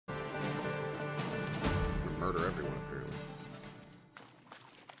murder everyone, apparently.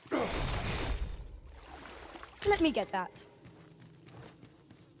 Let me get that.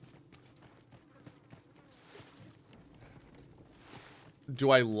 Do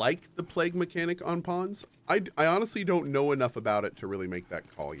I like the plague mechanic on pawns? I honestly don't know enough about it to really make that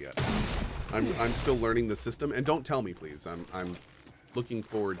call yet. I'm still learning the system, and don't tell me, please. I'm looking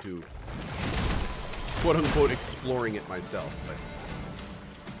forward to quote unquote exploring it myself, but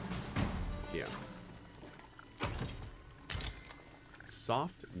yeah.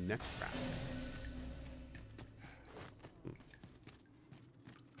 Soft neck crack.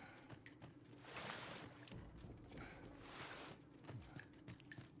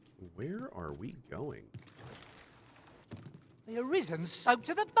 Where are we going? The Arisen's soaked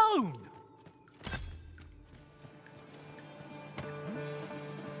to the bone.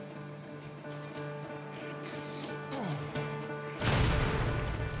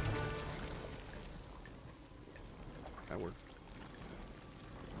 That worked.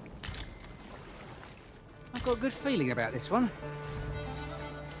 I've got a good feeling about this one.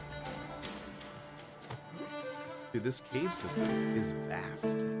 Dude, this cave system is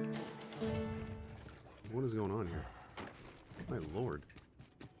vast. What is going on here? My lord.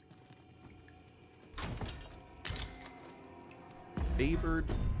 Favored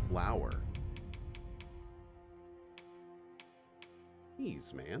flower.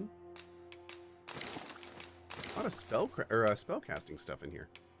 Jeez, man. A lot of spell casting stuff in here.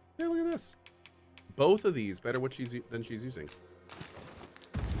 Hey, look at this. Both of these better what than she's using.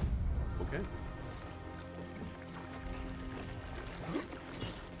 Okay.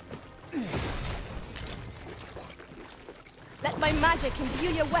 Let my magic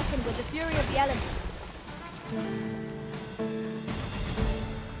imbue your weapon with the fury of the elements.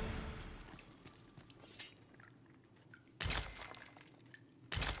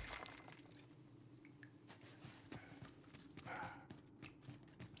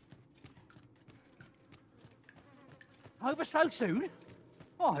 Over so soon?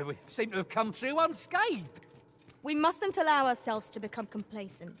 Why, we seem to have come through unscathed. We mustn't allow ourselves to become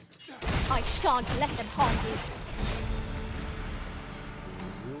complacent. I shan't let them harm you.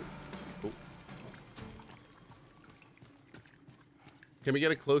 Can we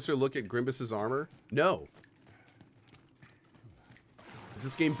get a closer look at Grimbus's armor? No. Is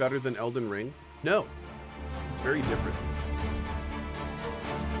this game better than Elden Ring? No. It's very different.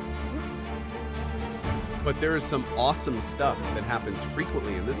 But there is some awesome stuff that happens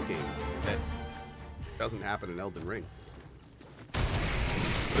frequently in this game that doesn't happen in Elden Ring. But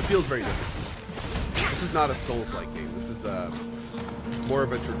it feels very different. This is not a Souls-like game. This is more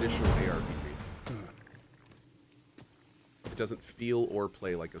of a traditional ARPG. It doesn't feel or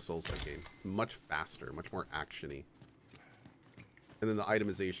play like a Souls-like game. It's much faster, much more action-y. And then the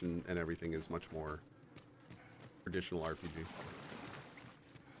itemization and everything is much more traditional RPG.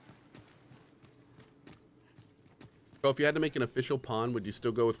 So if you had to make an official pawn, would you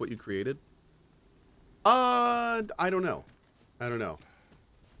still go with what you created? I don't know. I don't know.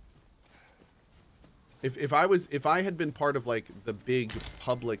 If I had been part of like the big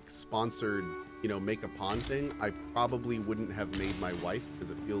public sponsored, you know, make a pawn thing, I probably wouldn't have made my wife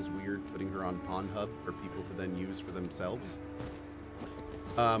because it feels weird putting her on Pawn Hub for people to then use for themselves.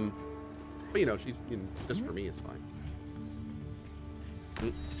 But you know, she's, you know, just for me is fine.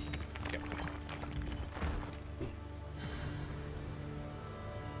 Okay.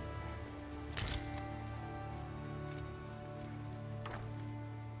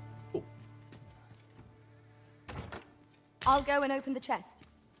 Cool. I'll go and open the chest.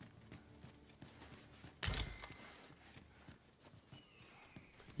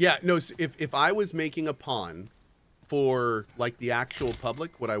 Yeah, no, so if I was making a pawn for like the actual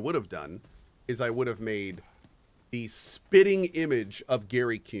public, what I would have done is I would have made the spitting image of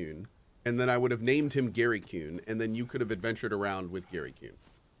Gary Kuhn, and then I would have named him Gary Kuhn, and then you could have adventured around with Gary Kuhn.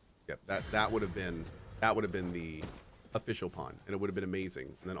 Yep, that would have been the official pawn, and it would have been amazing.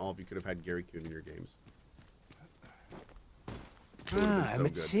 And then all of you could have had Gary Kuhn in your games. So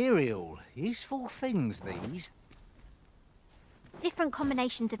material. Good. Useful things, these. Different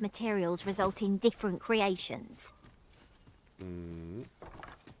combinations of materials result in different creations.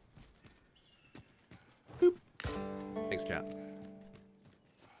 Boop. Thanks, chat.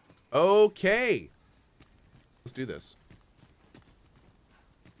 Okay. Let's do this.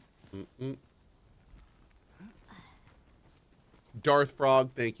 Darth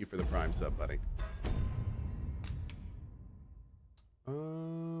Frog, thank you for the Prime sub, buddy.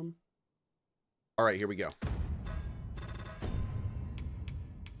 All right, here we go.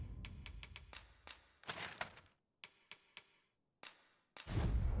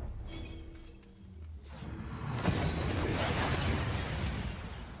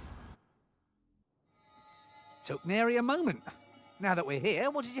 took nary a moment. Now that we're here,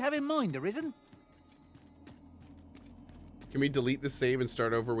 what did you have in mind, Arisen? Can we delete the save and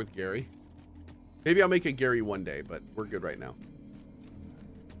start over with Gary? Maybe I'll make it Gary one day, but we're good right now.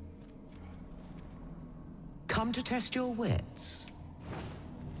 Come to test your wits.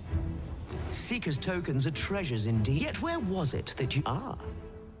 Seeker's tokens are treasures indeed. Yet where was it that you are?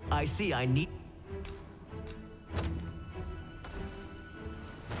 I see I need...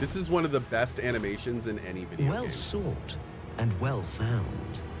 This is one of the best animations in any video Well game. sought and well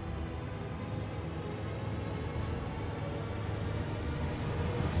found.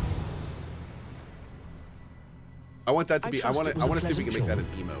 I want that to be. I trust want it to. was I a want to see if we can make that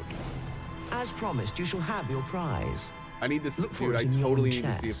pleasant an emote. As promised, you shall have your prize. I need this, Look for dude. it I in your totally need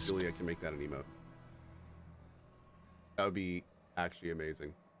to see if chest. Julia can make that an emote. That would be actually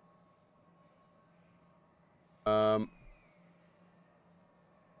amazing.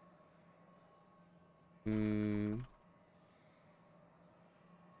 Hmm.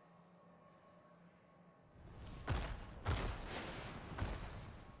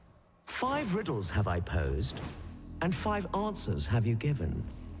 5 riddles have I posed, and 5 answers have you given.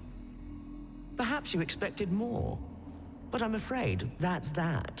 Perhaps you expected more, but I'm afraid that's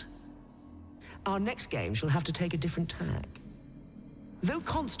that. Our next game shall have to take a different tack. Though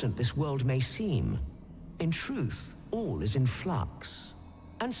constant this world may seem, in truth, all is in flux.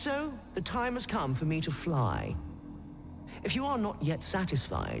 And so, the time has come for me to fly. If you are not yet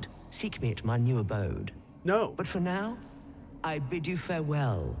satisfied, seek me at my new abode. No. But for now, I bid you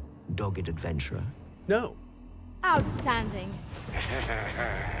farewell, dogged adventurer. No. Outstanding.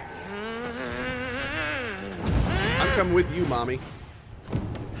 I'm coming with you, mommy.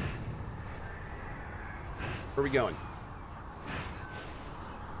 Where are we going?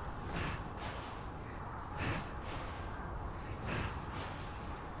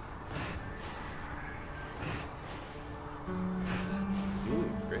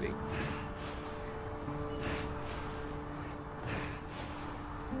 Pretty.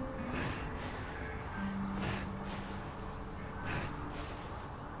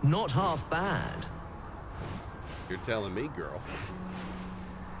 Not half bad. You're telling me, girl.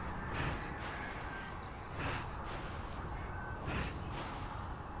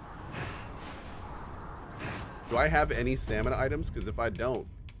 Do I have any stamina items? Because if I don't,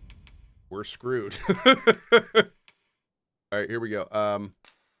 we're screwed. All right, here we go. You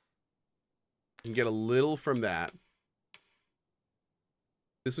can get a little from that.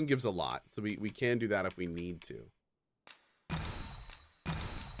 This one gives a lot, so we can do that if we need to.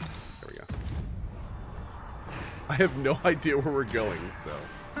 There we go. I have no idea where we're going, so.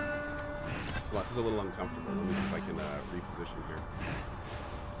 This is a little uncomfortable. Let me see if I can reposition here.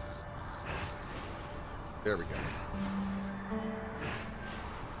 There we go.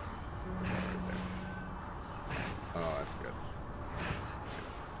 Right there. Oh, that's good.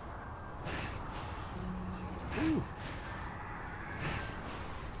 Woo.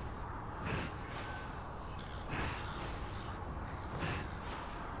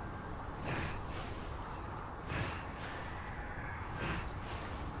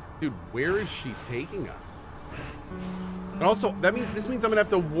 Dude, where is she taking us? And also, this means I'm gonna have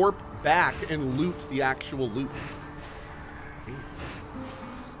to warp back and loot the actual loot.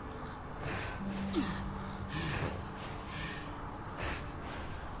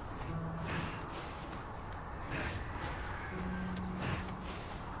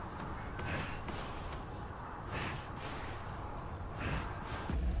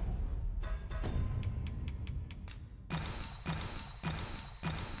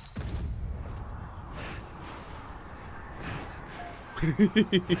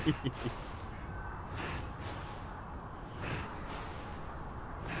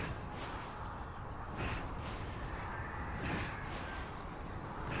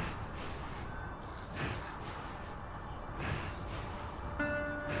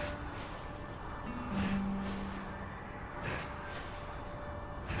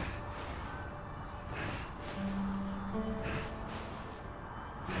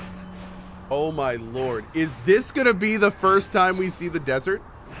 Oh my lord. Is this gonna be the first time we see the desert?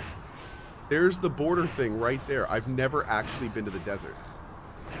 There's the border thing right there. I've never actually been to the desert.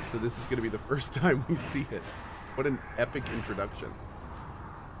 So this is gonna be the first time we see it. What an epic introduction.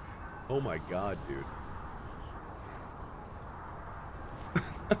 Oh my god, dude.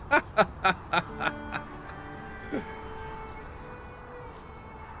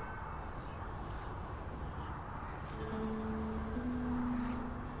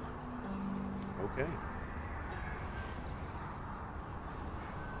 Okay.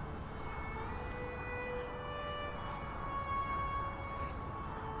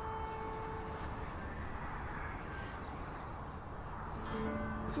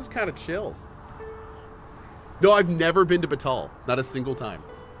 This is kind of chill. No, I've never been to Batal. Not a single time.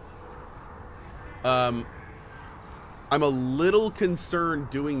 I'm a little concerned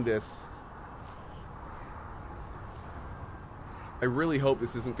doing this. I really hope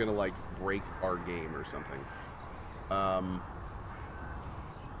this isn't going to, like, break our game or something.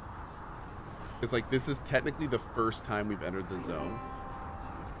 It's like, this is technically the first time we've entered the zone.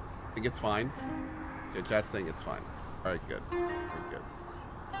 I think it's fine. Yeah, chat's saying it's fine. All right, good. Very good.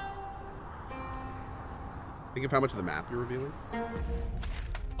 Think of how much of the map you're revealing.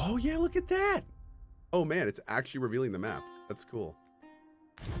 Oh, yeah, look at that. Oh, man, it's actually revealing the map. That's cool.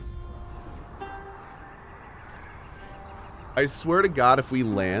 I swear to God, if we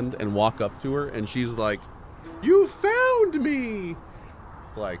land and walk up to her and she's like, "You found me!"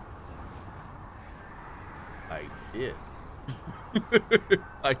 It's like, I did.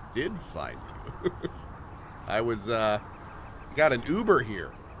 I did find you. I was, got an Uber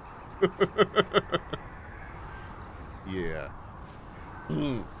here. Yeah.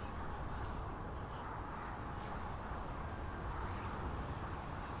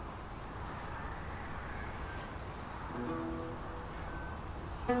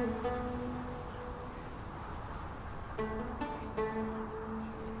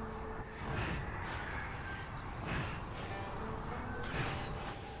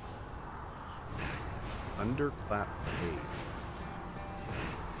 Underclap cave.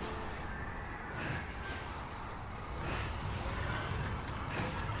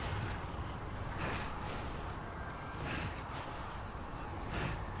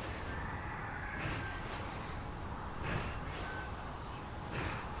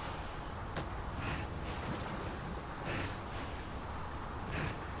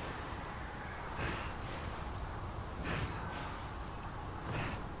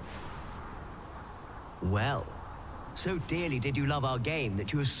 Well, so dearly did you love our game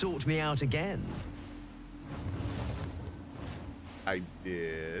that you have sought me out again. I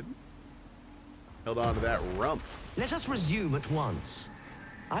did. Held on to that rump. Let us resume at once.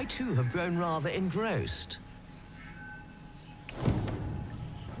 I too have grown rather engrossed.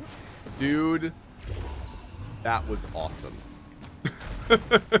 Dude, that was awesome.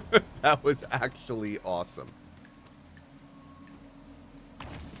 That was actually awesome.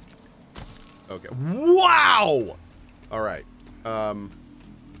 Okay. Wow! All right.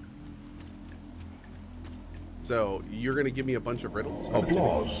 So, you're going to give me a bunch of riddles?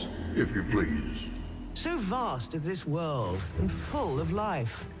 Applause, if you please. So vast is this world, and full of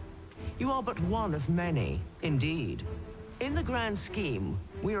life. You are but one of many, indeed. In the grand scheme,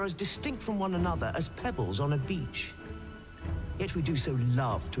 we are as distinct from one another as pebbles on a beach. Yet we do so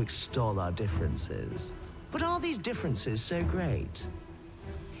love to extol our differences. But are these differences so great?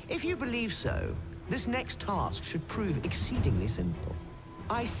 If you believe so, this next task should prove exceedingly simple.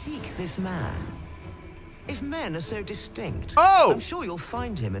 I seek this man. If men are so distinct, I'm sure you'll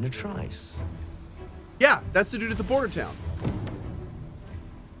find him in a trice. Yeah, that's the dude at the border town.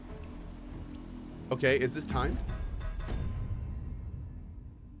 Okay, is this timed?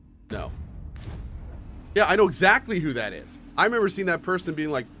 No. Yeah, I know exactly who that is. I remember seeing that person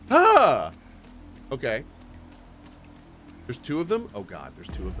being like, ah! Okay. There's two of them? Oh God, there's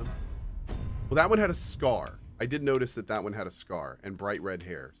two of them. Well, that one had a scar. I did notice that that one had a scar and bright red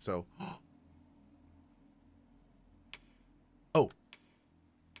hair, so. Oh.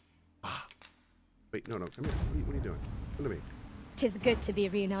 Ah. Wait, no, come here. What are you doing? Come to me. 'Tis good to be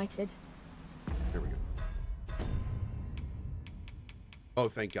reunited. There we go. Oh,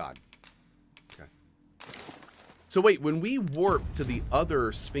 thank God. Okay. So wait, when we warp to the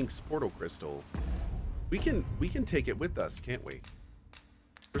other Sphinx portal crystal, we can take it with us, can't we?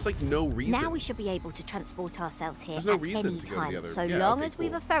 There's like no reason. Now we should be able to transport ourselves here There's no at reason any to go to time, the other. so Yeah, long okay, as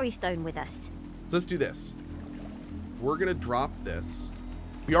we've cool. a ferry stone with us. So let's do this. We're gonna drop this.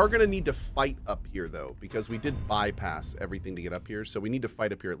 We are gonna need to fight up here though, because we did bypass everything to get up here, so we need to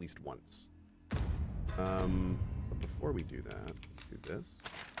fight up here at least once. But before we do that, let's do this.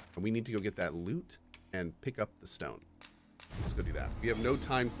 And we need to go get that loot and pick up the stone. Let's go do that. We have no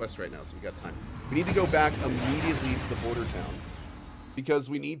time quest right now, so we got time. We need to go back immediately to the border town because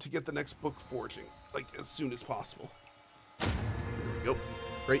we need to get the next book forging, like, as soon as possible. There we go.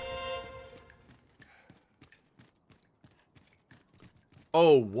 Great.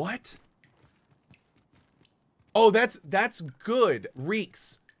 Oh, what? Oh, that's good.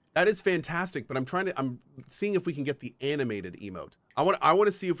 Reeks. That is fantastic, but I'm seeing if we can get the animated emote. I want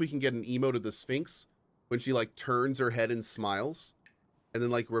to see if we can get an emote of the Sphinx when she like turns her head and smiles and then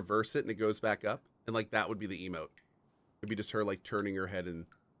like reverse it and it goes back up, and like that would be the emote. It'd be just her like turning her head and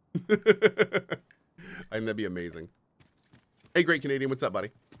and that'd be amazing. Hey, Great Canadian, what's up, buddy?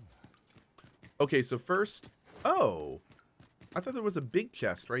 Okay, so first... Oh! I thought there was a big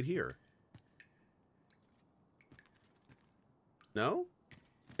chest right here. No?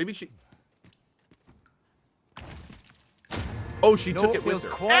 Maybe she... Oh, she took it with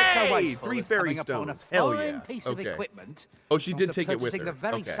her. Hey! 3 fairy stones. Hell yeah. Piece of equipment oh, she did take it with her. The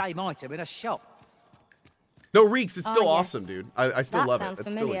very same item in a shop. No, Reeks, it's still yes. awesome, dude. I still love it. sounds It's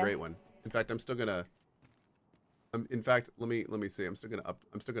familiar. still a great one. In fact, I'm still gonna... in fact, let me see. I'm still gonna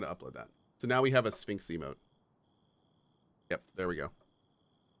upload that. So now we have a Sphinx emote. Yep, there we go.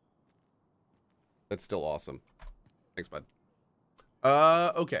 That's still awesome. Thanks, bud.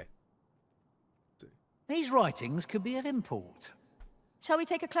 Okay. These writings could be of import. Shall we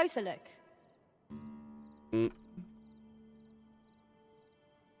take a closer look? Mm.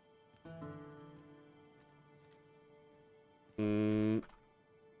 Mm.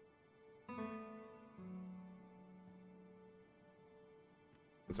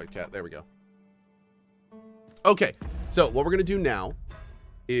 It's like chat. There we go. Okay, so what we're gonna do now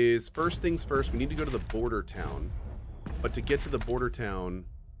is first things first. We need to go to the border town, but to get to the border town,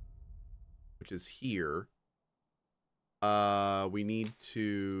 which is here, we need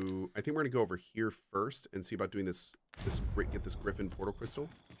to. I think we're gonna go over here first and see about doing this. Get this Griffin portal crystal,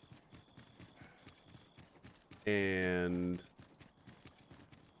 and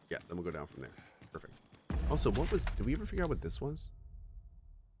yeah, then we'll go down from there. Perfect. Also, what was? Did we ever figure out what this was?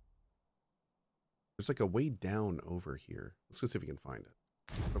 There's like a way down over here. Let's go see if we can find it.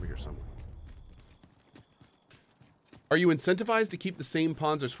 Over here somewhere. Are you incentivized to keep the same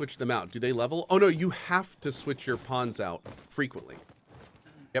pawns or switch them out? Do they level? Oh no, you have to switch your pawns out frequently.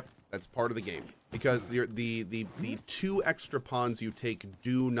 Yep, that's part of the game. Because the 2 extra pawns you take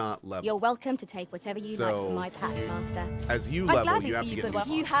do not level. You're welcome to take whatever you like from my pack, Master. As you I'd level, gladly you have see to you get good new work.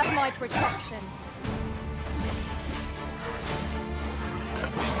 You pawns. have my protection.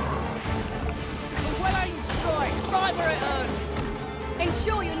 Well aimed strike, right where it hurts.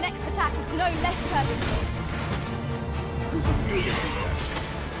 Ensure your next attack is no less purposeful. Who's this? Who gets these guys?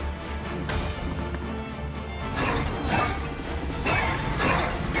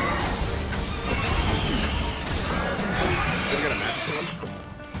 We got a match for them?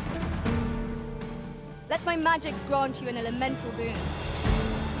 Let my magics grant you an elemental boon.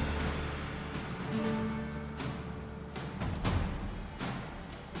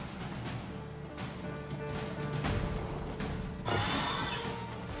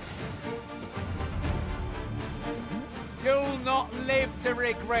 You'll not live to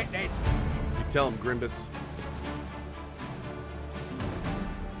regret this. You tell him, Grimbus.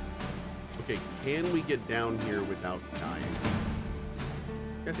 Okay, can we get down here without dying?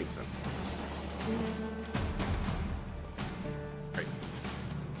 I think so. Right.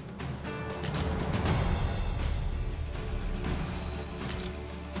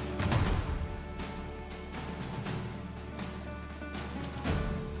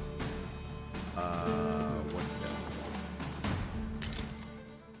 What's this?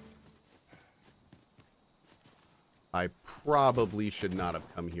 I probably should not have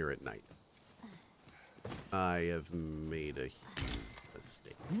come here at night. I have made a huge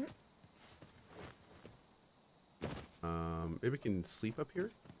mistake. Maybe we can sleep up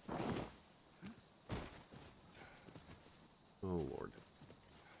here? Oh, Lord.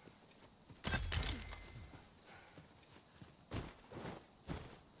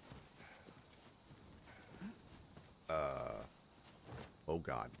 Oh,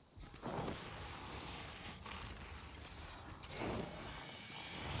 God.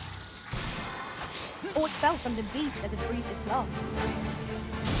 Aught fell from the beast as it breathed its last.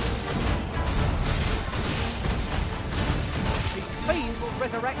 These fiends will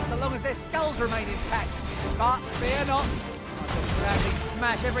resurrect so long as their skulls remain intact. But fear not, I will gladly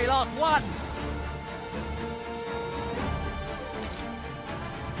smash every last one.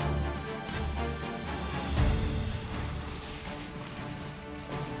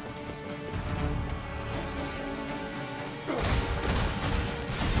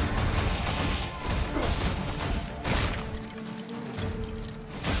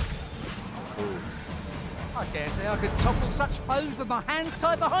 I dare say I could topple such foes with my hands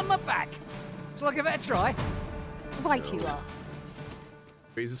tied behind my back. Shall I give it a try? Right you are.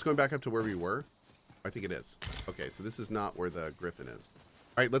 Wait, is this going back up to where we were? I think it is. Okay, so this is not where the griffin is.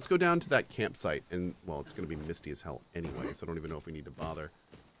 All right, let's go down to that campsite. And, well, it's going to be misty as hell anyway, so I don't even know if we need to bother.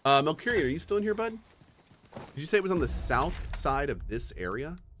 Melkurian, are you still in here, bud? Did you say it was on the south side of this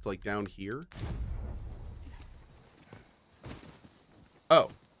area? So, like, down here? Oh.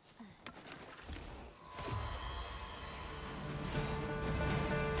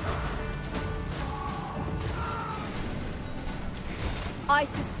 My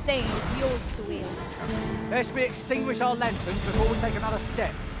sustain is yours to wield. Lest we extinguish our lanterns before we take another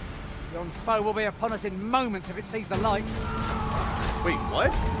step. Yon foe will be upon us in moments if it sees the light. Wait, what?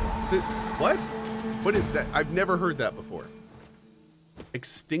 Is it what? What is that? I've never heard that before.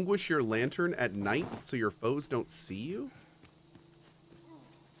 Extinguish your lantern at night so your foes don't see you?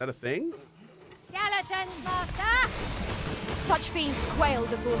 Is that a thing? Skeletons, master! Such fiends quail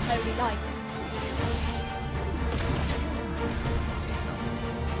before holy light.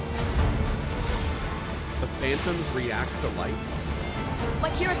 The phantoms react to light?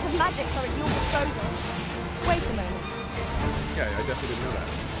 My curative magics are at your disposal. Wait a moment. Yeah, I definitely didn't know that.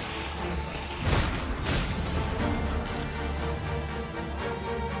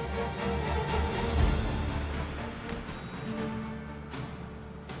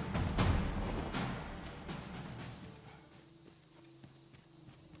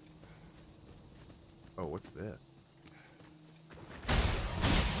 Oh, what's this?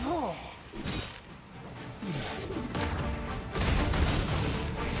 Oh.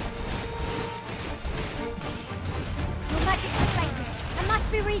 Your magic's deflated and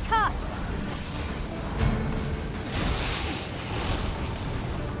must be recast.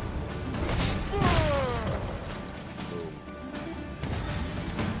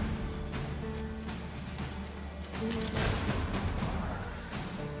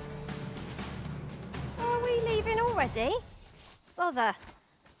 Are we leaving already? Bother.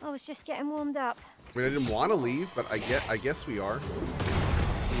 I was just getting warmed up. I mean, I didn't want to leave, but I guess we are.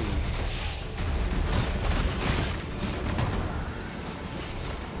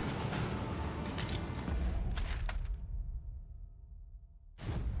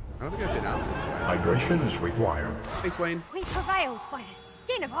 I don't think I've been out this way. Hydration is required. Thanks, Wayne. We prevailed by the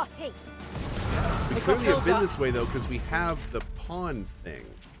skin of our teeth. We clearly have been this way, though, because we have the pawn thing.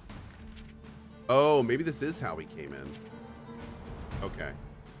 Oh, maybe this is how we came in. Okay.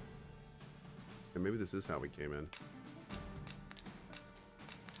 Yeah, maybe this is how we came in.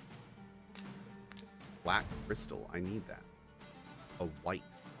 Black crystal. I need that. A white.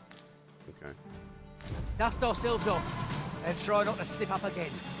 Okay. Dust ourselves off and try not to slip up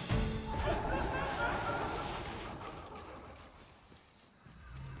again.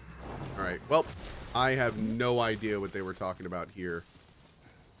 All right. Well, I have no idea what they were talking about here.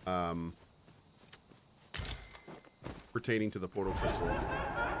 Pertaining to the portal crystal.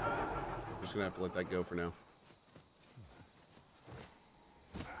 I'm just gonna have to let that go for now.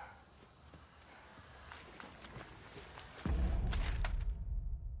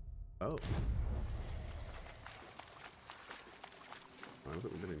 Oh. I don't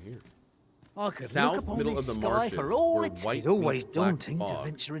think we've been in here. I could South look upon middle this of the sky marshes, for all where it's white always meets black daunting to fog.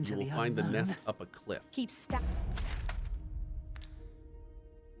 venture into You the will find the unknown. nest up a cliff. Keep stack.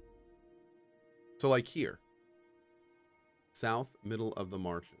 So like here. South middle of the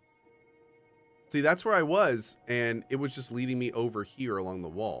marshes. See, that's where I was, and it was just leading me over here along the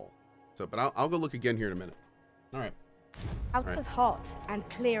wall. So, but I'll go look again here in a minute. All right. Out Right. of heart and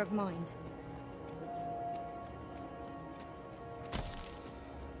clear of mind.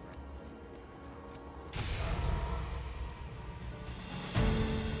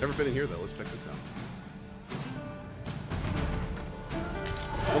 Never been in here, though. Let's check this out.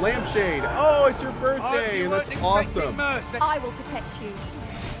 The lampshade. Oh, it's your birthday, and that's awesome. I will protect you.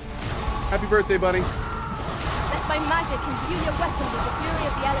 Happy birthday, buddy. Let my magic imbue your weapon with the fury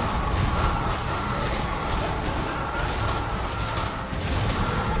of the elements.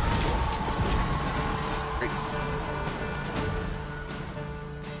 Great.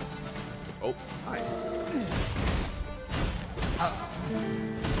 Oh, hi.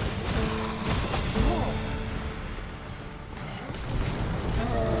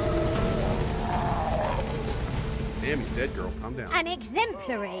 Damn, he's dead, girl. Calm down. An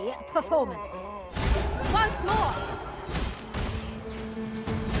exemplary performance. Once more.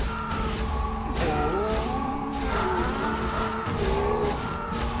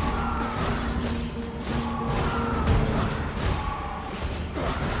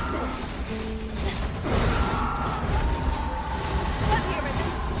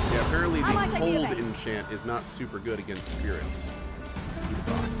 Yeah, apparently the How might I be of cold aid? enchant is not super good against spirits. Who'd have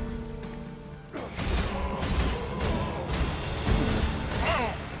thought?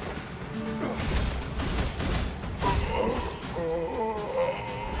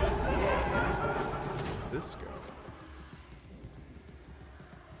 This go.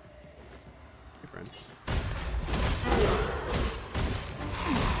 Hey, friend.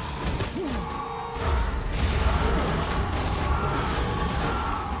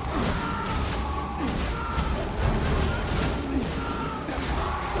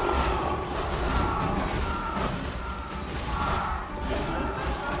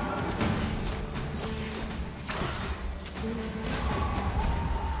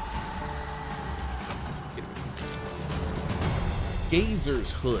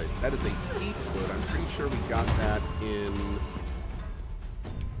 Gazer's Hood. That is a thief hood. I'm pretty sure we got that in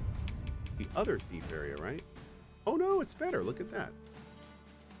the other thief area, right? Oh no, it's better. Look at that.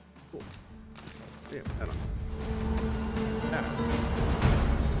 Cool. Yeah, that on.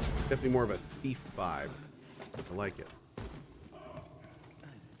 Badass. Definitely more of a thief vibe. I like it.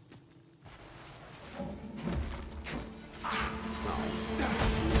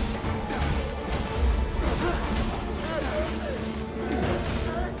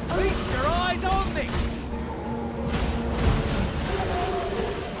 Feast your eyes on this!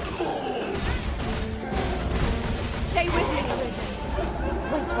 Stay with me, Arisen.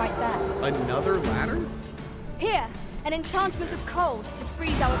 Wait right there. Another ladder? Here, an enchantment of cold to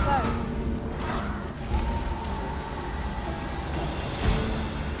freeze our foes.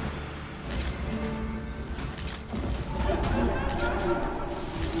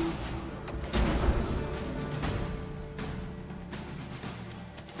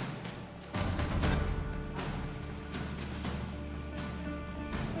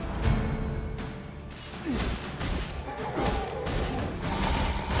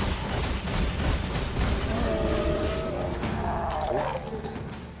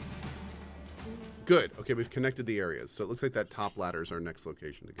 Good. Okay, we've connected the areas. So it looks like that top ladder is our next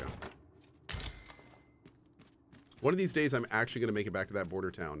location to go. One of these days, I'm actually going to make it back to that border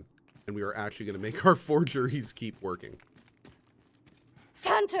town. And we are actually going to make our forgeries keep working.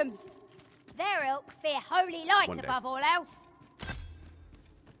 Phantoms! Their ilk fear holy light One day. above all else.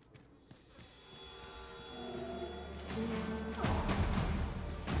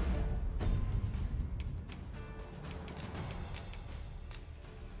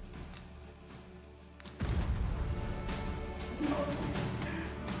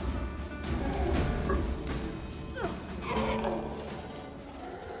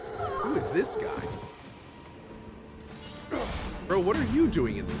 Who is this guy? Bro, what are you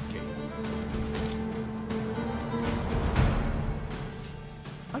doing in this game?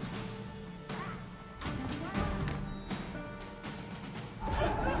 What?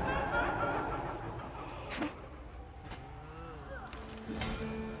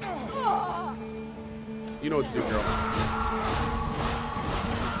 You know what to do, girl.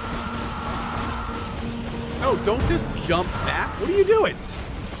 No, don't just jump back. What are you doing?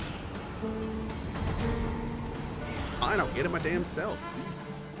 Fine, I'll get it my damn self.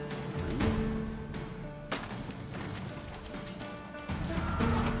 Please.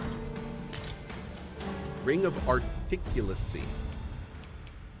 Ring of Articulacy.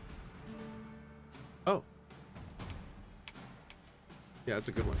 Oh. Yeah, that's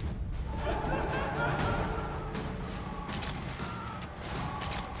a good one.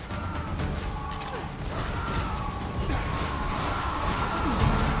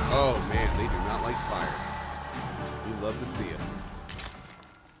 Oh man, they do not like fire. We love to see it.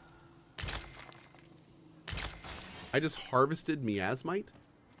 I just harvested miasmite?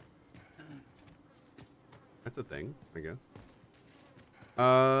 That's a thing, I guess.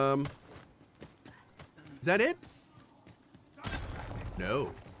 Is that it?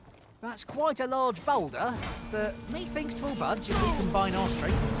 No. That's quite a large boulder, but methinks 'twill budge if we combine our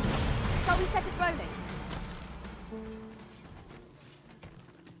strength. Shall we set it rolling?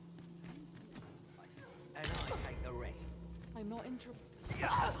 And I take the rest. I'm not interested.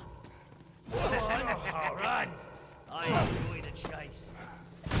 Run! I enjoy the chase.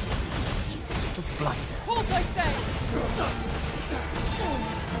 Blood. Halt, I say!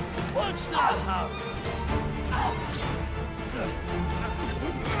 Watch that!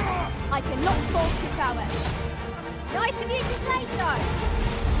 I cannot fault your prowess. Nice of you to say so.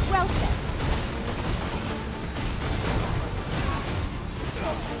 Well said.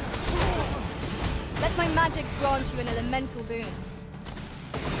 Let my magics grant you an elemental boon.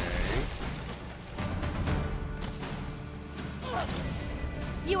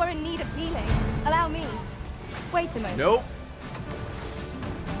 You are in need of healing. Allow me. Wait a moment. Nope.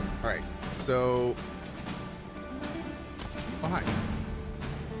 Alright, so... Oh, hi.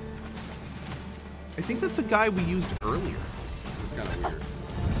 I think that's a guy we used earlier. It's kind of weird.